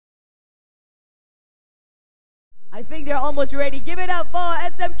I think they're almost ready. Give it up for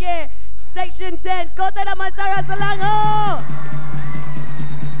SMK Section 10, Kota Damansara, Selangor.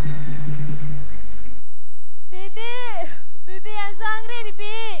 Bibi, I'm so hungry,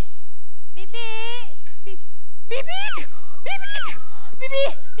 Bibi. Bibi,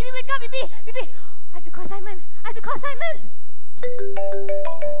 wake up, Bibi. I have to call Simon.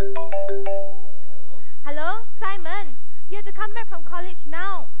 Hello, Simon. You have to come back from college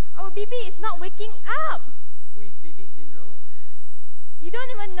now. Our Bibi is not waking up. Who is Bibi, Zinru? You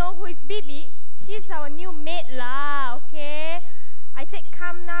don't even know who is Bibi. She's our new maid lah, okay? I said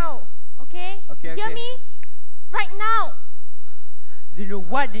come now, okay? Okay. Hear me? Right now. Zinru,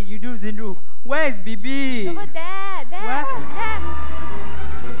 what did you do, Zinru? Where is Bibi? Over there. Where? There.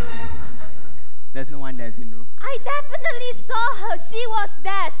 There's no one there, Zinru. I definitely saw her. She was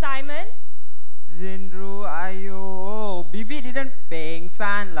there, Simon. Zinru, ayo, Bibi didn't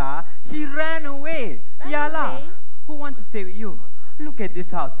pengsan lah. She ran away. Ran away? Who wants to stay with you? Look at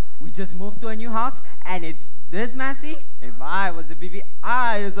this house. We just moved to a new house and it's this messy. If I was a Bibi,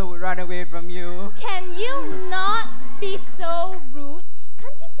 I also would run away from you. Can you not be so rude?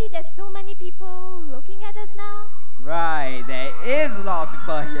 Can't you see there's so many people looking at us now? Right, there is a lot of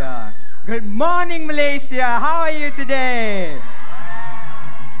people here. Good morning, Malaysia. How are you today?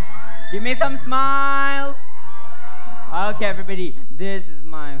 Give me some smiles. Okay, everybody. This is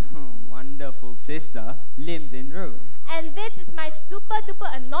my wonderful sister, Lim Zinru. And this is my super duper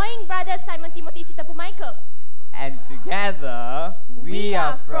annoying brother, Simon Timothy Sitapu Michael. And together, we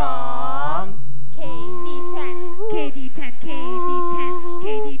are from... KD10, KD10, KD10,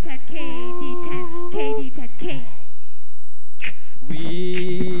 KD10, KD10, KD10, K.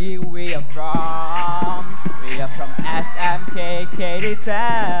 We are from SMK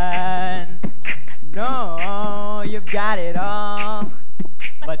KD10. No, you've got it all.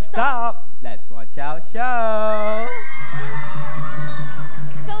 But stop, let's watch our show.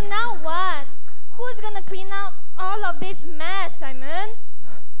 So now what? Who's gonna clean up all of this mess, Simon?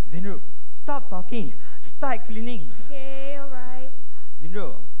 Zinru, stop talking. Start cleaning. Okay, alright.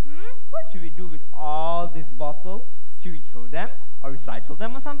 Zinru, what should we do with all these bottles? Should we throw them or recycle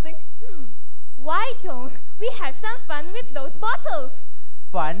them or something? Why don't we have some fun with those bottles?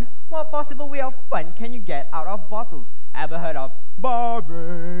 Fun? What possible way of fun can you get out of bottles? Ever heard of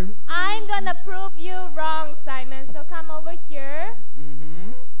boring? I'm gonna prove you wrong, Simon. So come over here.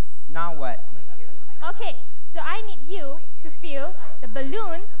 Now what? Okay, so I need you to fill the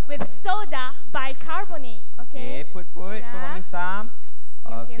balloon with soda bicarbonate. Okay? Put me some.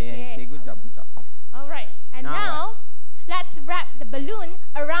 Okay, good job. Alright, and now let's wrap the balloon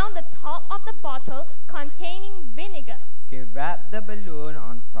around the top of the bottle containing vinegar. Okay, wrap the balloon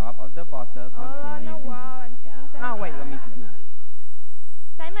on top of the bottle containing vinegar. Now what you want me to do?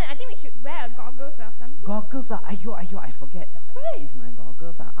 Simon, I think we should wear goggles or something. Goggles? Ayo, I forget. Where is my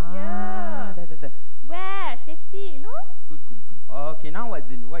goggles? Yeah. There. Where? Safety, you know? Good. Okay, now what,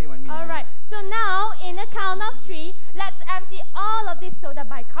 Zindu? What do you want me to do? Alright, so now in a count of 3, let's empty all of this soda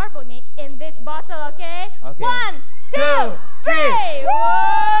bicarbonate in this bottle, okay? 1, 2, 3!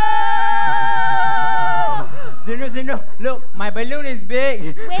 Whoa! Zindu, look, my balloon is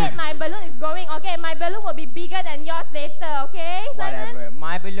big. Wait, my balloon is growing. Okay, my balloon will be bigger than yours later, okay, Simon? Whatever,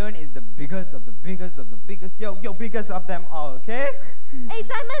 my balloon is the biggest of the biggest of the biggest, biggest of them all, okay? Hey,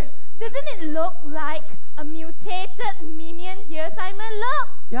 Simon, doesn't it look like a mutated minion here, Simon? Look!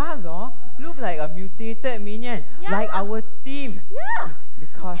 Yeah, look like a mutated minion, like our team. Yeah!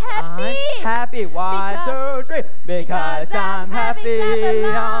 Because I'm happy. 1, 2, 3. Because I'm happy.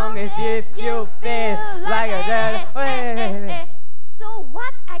 Long if you feel like a girl. So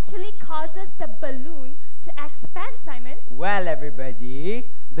what actually causes the balloon to expand, Simon? Well,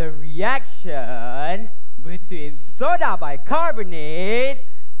 everybody, the reaction between soda bicarbonate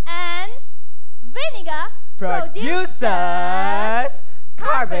and vinegar produces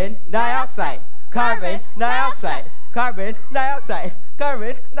carbon dioxide. Carbon dioxide. Carbon dioxide.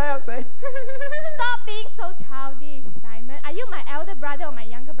 Carbon dioxide. Stop being so childish, Simon. Are you my elder brother or my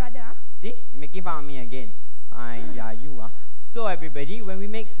younger brother? Huh? See, you're making fun of me again. You. So everybody, when we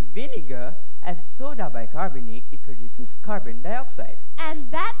mix vinegar and soda bicarbonate, it produces carbon dioxide. And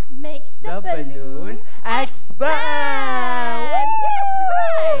that makes the balloon expand. Yes,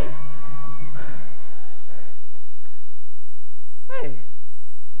 right. Hey,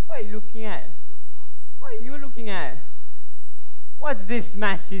 what are you looking at? What are you looking at? What's this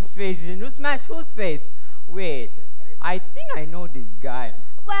smash his face? Smash whose face? Wait, I think I know this guy.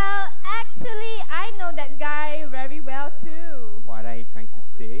 Well, actually, I know that guy very well too. What are you trying to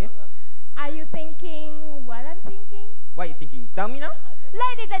say? Are you thinking what I'm thinking? What are you thinking? Tell me now.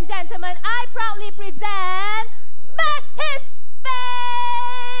 Ladies and gentlemen, I proudly present smashed his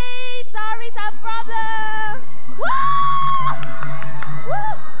face. Sorry, some problem. Woo!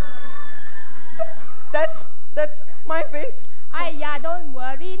 Woo! That's my face. Yeah, don't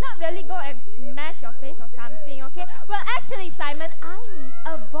worry. Not really go and smash your face or something, okay? Well, actually, Simon, I need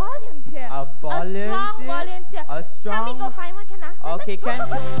a volunteer. A volunteer? A strong volunteer. A strong... Help me go find one, can I? Simon? Okay, go, can... go,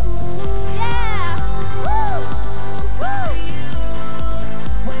 go. Yeah! Woo! Woo!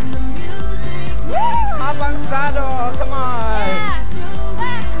 Abang Sado, come on. Yeah!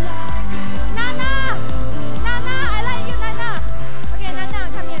 Nana! Nana, I like you, Nana. Okay, Nana,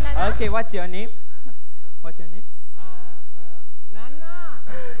 come here, Nana. Okay, what's your name? What's your name? Nana.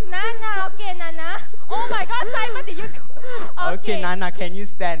 Nana, okay, Nana. Oh my God, Simon, did you do? Okay, Nana, can you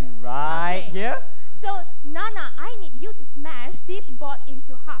stand right here? So, Nana, I need you to smash this board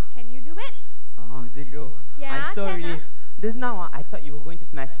into half. Can you do it? Oh, Zindru, Yeah, I'm so relieved. Just now, I thought you were going to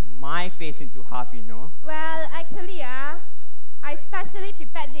smash my face into half, you know. Well, actually, I specially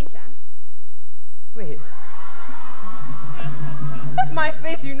prepared this. Wait. That's my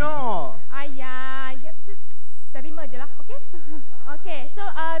face, you know. Yeah, just terima je lah, okay? Okay, so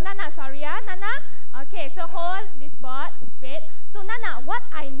Nana, sorry Nana. Okay, so hold this board straight. So Nana, what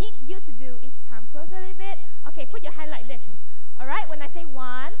I need you to do is come close a little bit. Okay, put your hand like this. Alright, when I say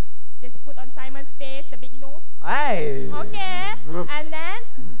 1, just put on Simon's face, the big nose. Hey. Okay, and then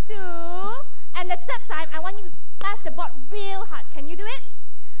 2, and the third time, I want you to smash the board real hard. Can you do it?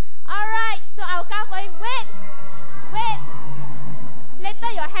 Alright, so I'll come for him. Wait.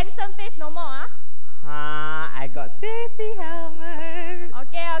 Later your handsome face no more, I got safety helmet.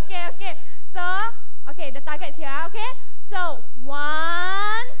 Okay. So, okay, the target's here, okay? So, 1,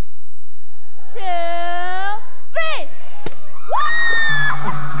 2, 3. Woo!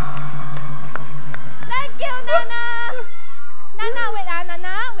 Thank you, Nana. Nana, wait,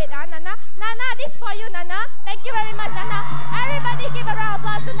 Nana. Nana, this for you, Nana. Thank you very much, Nana. Everybody give a round of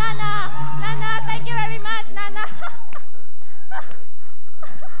applause to Nana. Nana, thank you very much, Nana.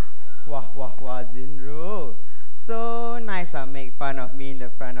 Wah, Zindru. So nice to make fun of me in the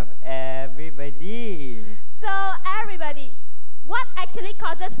front of everybody. So, everybody, what actually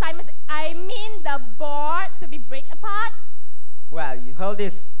causes the board to be break apart? Well, you heard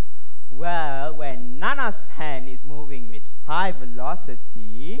this. Well, when Nana's hand is moving with high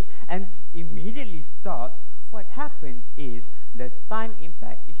velocity and immediately stops, what happens is the time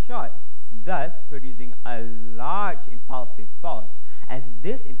impact is short, thus producing a large impulsive force. And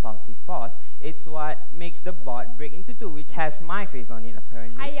this impulsive force is what makes the board break into two, which has my face on it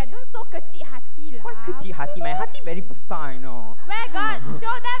apparently. Ayah, don't so kecil hati lah. What kecil hati? My hati very besar, you know. Where God?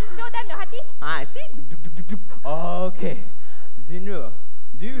 Show them your hati. See? Okay. Zindru,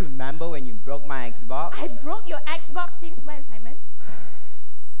 do you remember when you broke my Xbox? I broke your Xbox since when, Simon?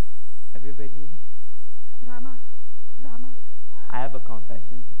 Everybody, Drama. I have a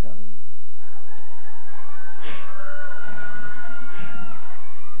confession to tell you.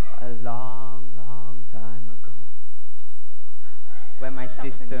 A long time ago, when my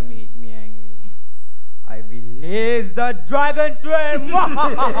sister made me angry, I released the dragon train. The dragon?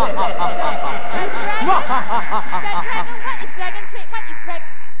 What is dragon train? What is dragon?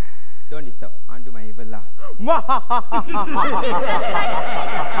 Don't disturb. Undo my evil laugh. What is the dragon train?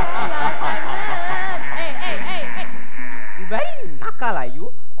 Simon? Hey. You very nakal lah.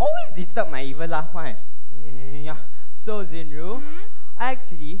 You always disturb my evil laugh, right? Yeah. So Zindru,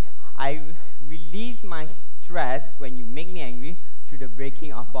 actually, I release my stress when you make me angry through the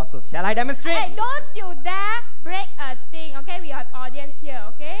breaking of bottles. Shall I demonstrate? Hey, don't you dare break a thing, okay? We have audience here,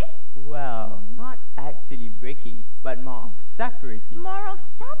 okay? Well, not actually breaking, but more of separating. More of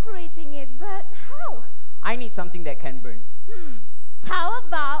separating it, but how? I need something that can burn. How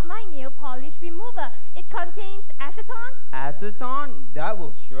about my nail polish remover? It contains acetone. Acetone? That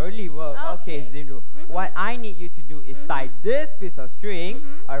will surely work. Okay, Zindru. What I need you to do is tie this piece of string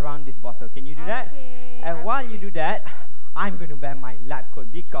around this bottle. Can you do that? And while you do that, I'm going to wear my lab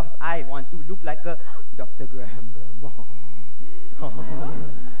coat because I want to look like a Dr. Graham Bell.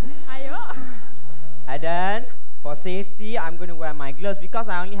 Ayo. And then, for safety, I'm going to wear my gloves because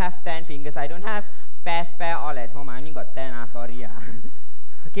I only have 10 fingers. I don't have spare all at home. I only got 10. Sorry.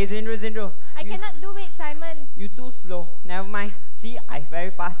 Okay, Zindru. I cannot do it, Simon. You too slow. Never mind. See, I very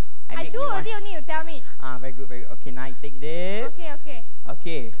fast. I do already, only you tell me. Very good. Okay, now you take this.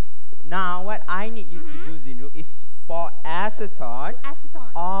 Okay. Now, what I need you to do, Zindru, is pour acetone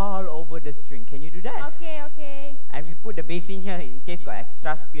all over the string. Can you do that? Okay. And we put the base in here in case got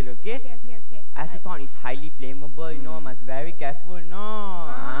extra spill, okay? Okay. Acetone is highly flammable, you know, must very careful, no?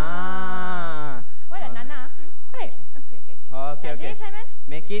 What a Nana? Hey. Okay. Okay. Do it, Simon?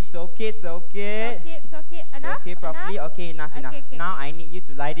 Make it, soak it, soak it. Soak it. Enough? Soak it properly. Enough? Okay, enough, enough. Okay. Now I need you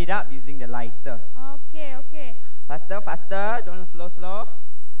to light it up using the lighter. Okay. Faster, faster. Don't slow.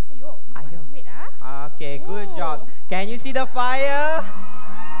 Aiyo, this Aiyo. one. Wait, Okay, good Ooh. job. Can you see the fire?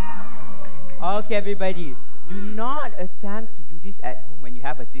 Okay, everybody. Do not attempt to do this at home when you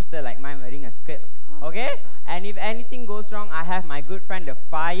have a sister like mine wearing a skirt. Okay? And if anything goes wrong, I have my good friend, the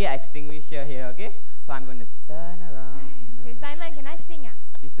fire extinguisher here. Okay? So I'm going to turn around. Okay, Simon, can I sing?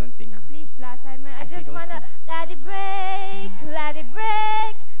 Please don't sing. Please lah, Simon. I I say just don't wanna sing. let it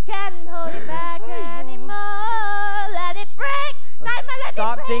break. Can't hold it back anymore. Let it break. Simon, let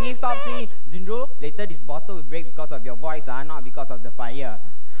Stop it break. singing, stop singing. Zindru, later this bottle will break because of your voice, not because of the fire.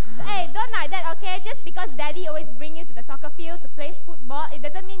 Hey, don't like that, okay? Just because Daddy always bring you to the soccer field to play football, it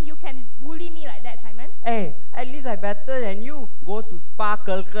doesn't mean you can bully me like that, Simon. Hey, at least I better than you. Go to spa,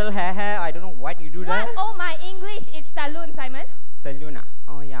 curl, hair. I don't know what you do there. What? Oh, my English is saloon, Simon. Saloon.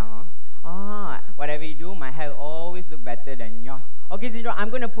 Oh yeah. Whatever you do, my hair will always look better than yours. Okay, Zindru, I'm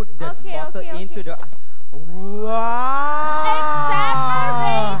gonna put this bottle into the. Wow!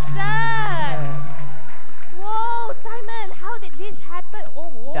 Exaggerated. Whoa, Simon, how did this happen?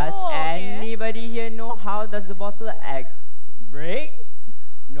 Oh, Does anybody here know how does the bottle break?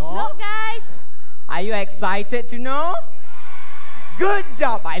 No? No, guys. Are you excited to know? Good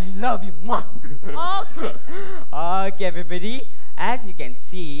job! I love you. Mwah. Okay. Okay, everybody. As you can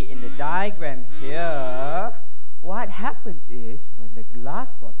see in the diagram here, what happens is when the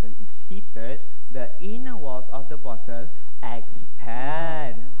glass bottle is heated, the inner walls of the bottle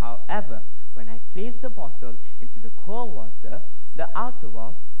expand. However, when I place the bottle into the cold water, the outer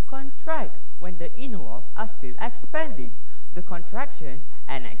walls contract when the inner walls are still expanding. The contraction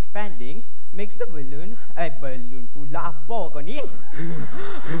and expanding makes the balloon pula apa kau ni?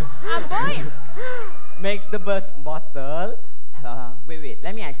 Boy. Makes the bottle wait,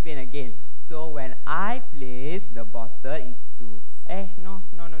 let me explain again. So when I place the bottle into no.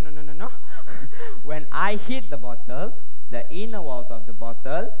 When I hit the bottle, the inner walls of the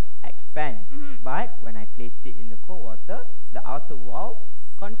bottle expand. But when I place it in the cold water, the outer walls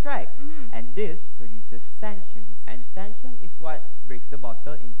contract. And this produces tension. And tension is what breaks the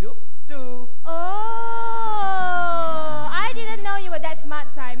bottle into two. Oh, I didn't know you were that smart,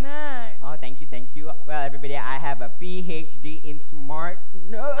 Simon. Oh, thank you. Well, everybody, I have a PhD in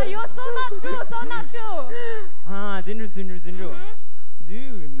smartness. Are you so not true? Zindru. Do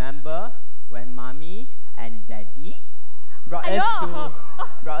you remember when Mommy and Daddy brought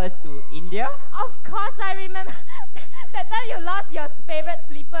us to India? Of course, I remember. That time you lost your favorite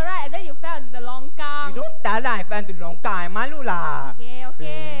slipper, right? And then you fell into the longkang. You don't tell them I fell into longkang. Malu lah.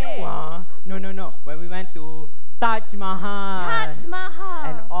 Okay. No. When we went to Taj Mahal.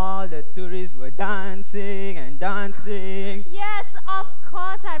 And all the tourists were dancing and dancing. Yes, of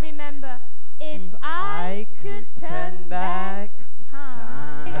course I remember. If I could turn back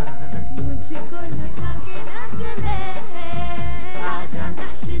time.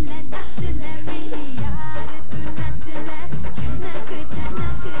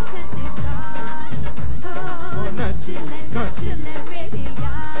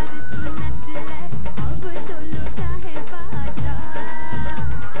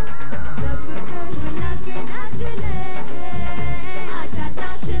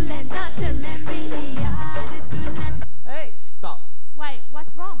 Hey, stop. Why?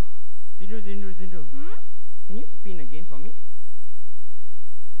 What's wrong? Zindru. Can you spin again for me?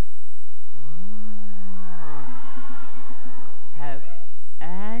 Have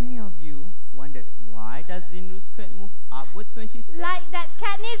any of you wondered why does Zindru's skirt move upwards when she spins? Like that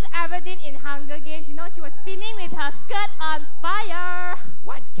Katniss Everdeen in Hunger Games, you know, she was spinning with her skirt on fire.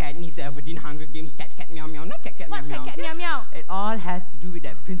 What Katniss Everdeen Hunger Games? Cat meow meow. No cat What meow meow. cat meow meow? It all has to do with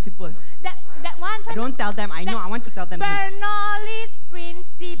that principle. That one. Don't tell them. I know. I want to tell them. Bernoulli's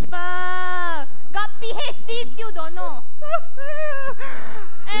principle. Got PhD, still don't know.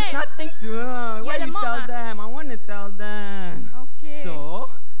 There's nothing to. Why the you mock, tell them? I want to tell them. Okay. So,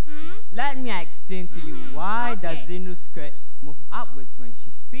 let me explain to you why does Zindru's skirt move upwards when she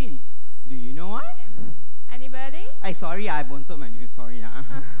spins. Do you know why? Anybody? Sorry, I bontot my. Sorry,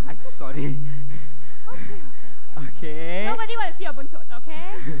 I'm so sorry. Okay. Nobody wants to see your buntut, okay?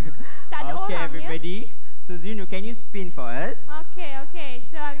 Tak ada Okay, orang, everybody. So Zindru, can you spin for us? Okay.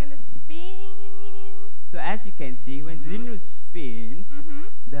 So I'm gonna spin. So as you can see, when Zindru spins,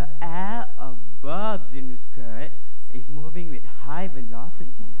 the air above Zindru's skirt is moving with high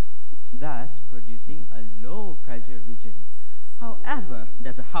velocity, thus producing a low pressure region. However,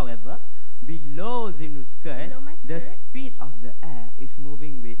 there's a however, below Zindru's skirt, Below my the skirt? speed of the air is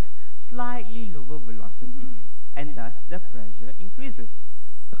moving with slightly lower velocity, and thus the pressure increases.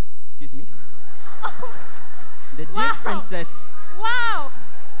 The Wow. differences. Wow!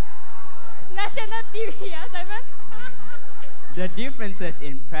 National TV, yeah, Simon? The differences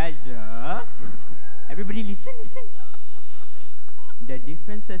in pressure. Everybody listen. The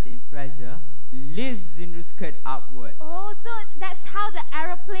differences in pressure lifts the skirt upwards. Oh, so that's how the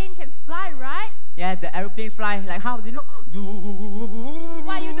aeroplane can fly, right? Yes, the aeroplane fly like how, you know?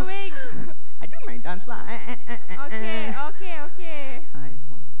 What are you doing? I do my dance lah. Okay. Hi,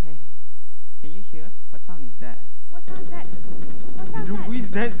 hey, can you hear? What sound is that? What sound is that? What sound Zeno, who is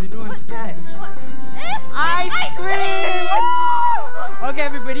that? Zeno, I'm What's that? scared. What? Ice cream! Okay,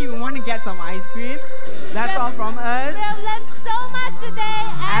 everybody, we want to get some ice